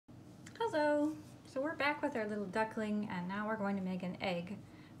Hello! So we're back with our little duckling, and now we're going to make an egg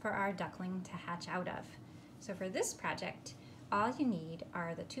for our duckling to hatch out of. So for this project, all you need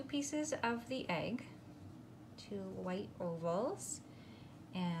are the 2 pieces of the egg, 2 white ovals,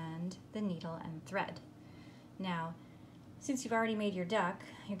 and the needle and thread. Now, since you've already made your duck,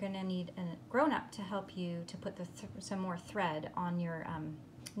 you're going to need a grown-up to help you to put some more thread on your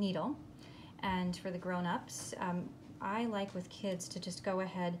needle. And for the grown-ups, I like with kids to just go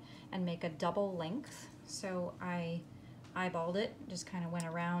ahead and make a double length. So I eyeballed it, just kind of went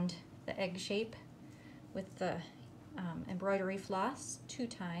around the egg shape with the embroidery floss 2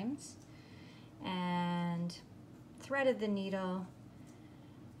 times and threaded the needle,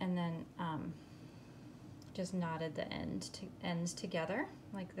 and then just knotted the ends together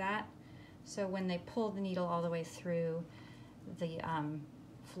like that. So when they pull the needle all the way through, the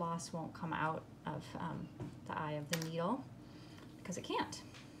floss won't come out of the eye of the needle, because it can't.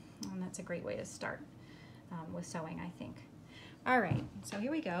 And that's a great way to start with sewing, I think. All right, so here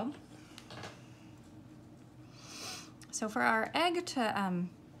we go. So for our egg to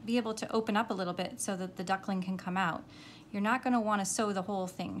be able to open up a little bit so that the duckling can come out, you're not going to want to sew the whole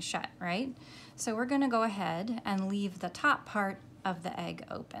thing shut, right? So we're going to go ahead and leave the top part of the egg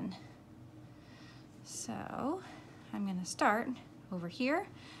open. So I'm going to start over here,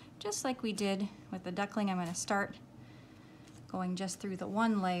 just like we did with the duckling. I'm going to start going just through the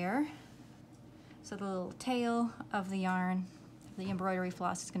 1 layer. So the little tail of the yarn, the embroidery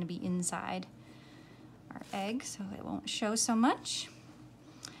floss, is going to be inside our egg, so it won't show so much.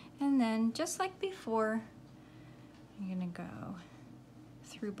 And then, just like before, you're going to go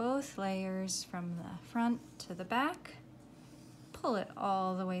through both layers from the front to the back, pull it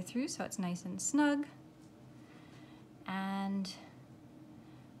all the way through so it's nice and snug, and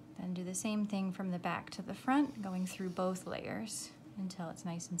then do the same thing from the back to the front, going through both layers until it's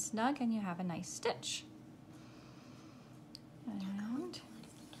nice and snug and you have a nice stitch.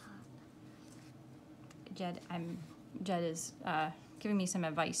 And Jed is giving me some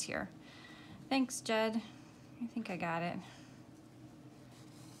advice here. Thanks, Jed. I think I got it.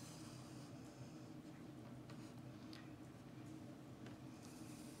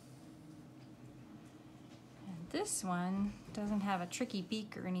 This one doesn't have a tricky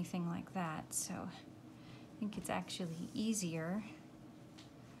beak or anything like that, so I think it's actually easier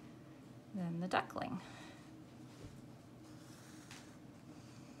than the duckling.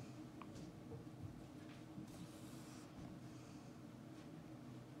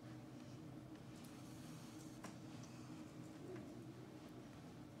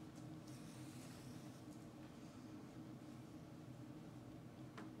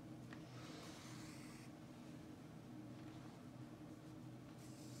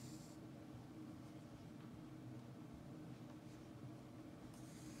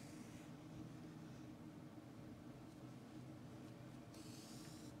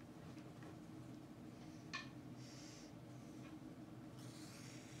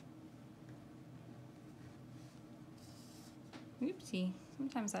 Oopsie,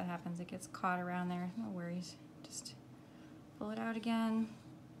 sometimes that happens. It gets caught around there. No worries. Just pull it out again.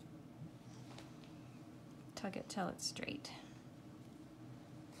 Tug it till it's straight.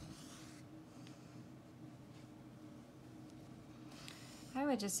 I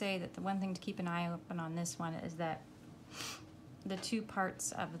would just say that the one thing to keep an eye open on this one is that the 2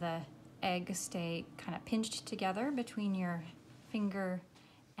 parts of the egg stay kind of pinched together between your finger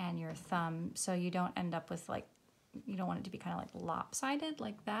and your thumb, so you don't end up with you don't want it to be kind of like lopsided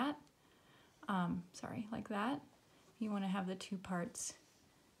like that. Sorry, like that. You want to have the 2 parts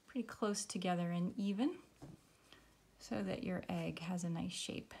pretty close together and even, so that your egg has a nice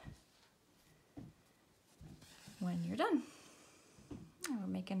shape when you're done. We're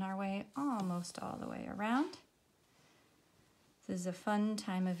making our way almost all the way around. This is a fun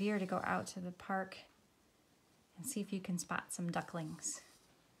time of year to go out to the park and see if you can spot some ducklings.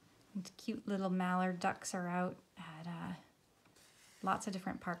 And cute little mallard ducks are out at lots of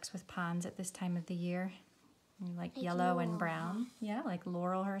different parks with ponds at this time of the year. Like yellow and brown. Yeah, like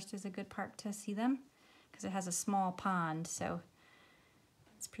Laurelhurst is a good park to see them because it has a small pond, so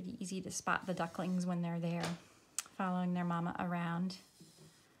it's pretty easy to spot the ducklings when they're there, following their mama around.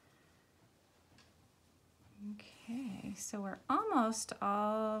 Okay, so we're almost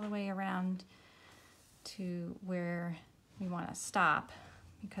all the way around to where we want to stop,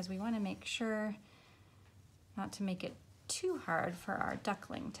 because we want to make sure not to make it too hard for our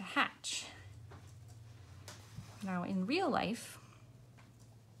duckling to hatch. Now, in real life,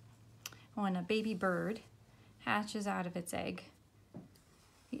 when a baby bird hatches out of its egg,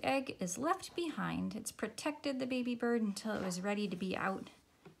 the egg is left behind. It's protected the baby bird until it was ready to be out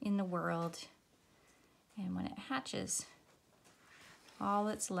in the world. And when it hatches, all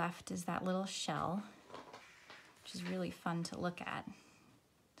that's left is that little shell, which is really fun to look at.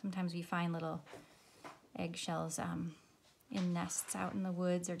 Sometimes we find little eggshells in nests out in the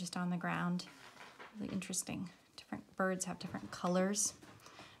woods or just on the ground. Really interesting. Different birds have different colors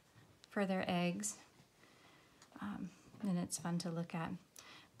for their eggs, and it's fun to look at.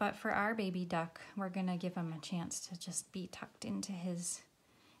 But for our baby duck, we're gonna give him a chance to just be tucked into his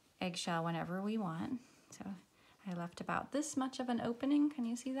eggshell whenever we want. So I left about this much of an opening. Can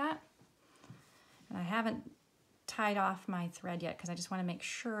you see that? And I haven't tied off my thread yet because I just want to make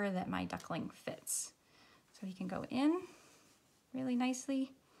sure that my duckling fits. So he can go in really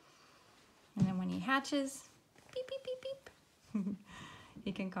nicely. And then when he hatches, beep, beep, beep, beep,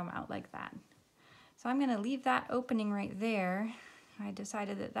 he can come out like that. So I'm going to leave that opening right there. I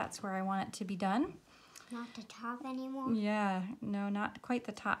decided that that's where I want it to be done. Not the top anymore? Yeah, no, not quite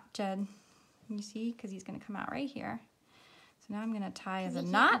the top, Jed. You see, because he's going to come out right here. So now I'm going to tie the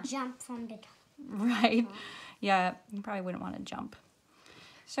knot. Jump from the top. Right. Yeah, you probably wouldn't want to jump.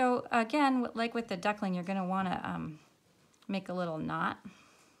 So again, like with the duckling, you're going to want to make a little knot.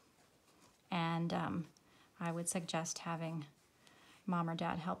 And I would suggest having mom or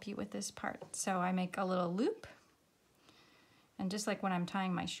dad help you with this part. So I make a little loop. And just like when I'm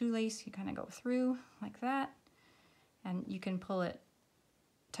tying my shoelace, you kind of go through like that. And you can pull it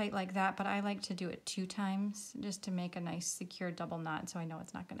tight like that, but I like to do it 2 times just to make a nice secure double knot so I know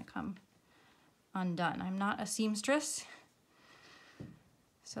it's not going to come undone. I'm not a seamstress,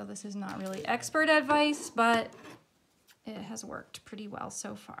 so this is not really expert advice, but it has worked pretty well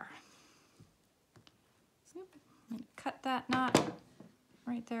so far. I'm gonna cut that knot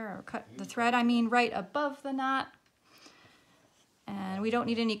right there, or cut the thread, I mean, right above the knot. And we don't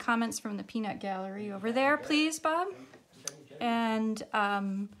need any comments from the peanut gallery over there, please, Bob. And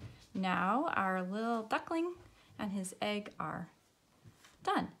now our little duckling and his egg are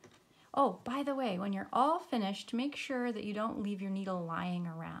done. Oh, by the way, when you're all finished, make sure that you don't leave your needle lying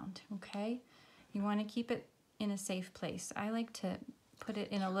around, okay? You want to keep it in a safe place. I like to put it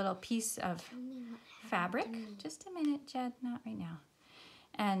in a little piece of fabric. Just a minute, Jed, not right now.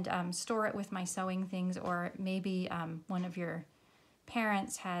 And store it with my sewing things, or maybe one of your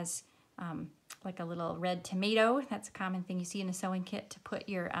parents has like a little red tomato. That's a common thing you see in a sewing kit to put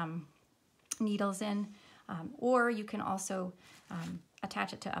your needles in. Or you can also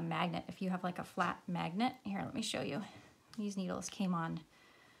attach it to a magnet if you have like a flat magnet. Here, let me show you. These needles came on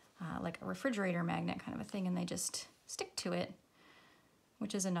like a refrigerator magnet kind of a thing, and they just stick to it,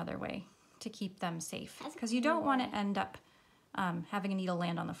 which is another way to keep them safe, because you don't want to end up having a needle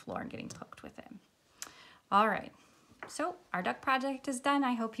land on the floor and getting poked with it. All right, so our duck project is done.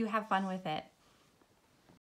 I hope you have fun with it.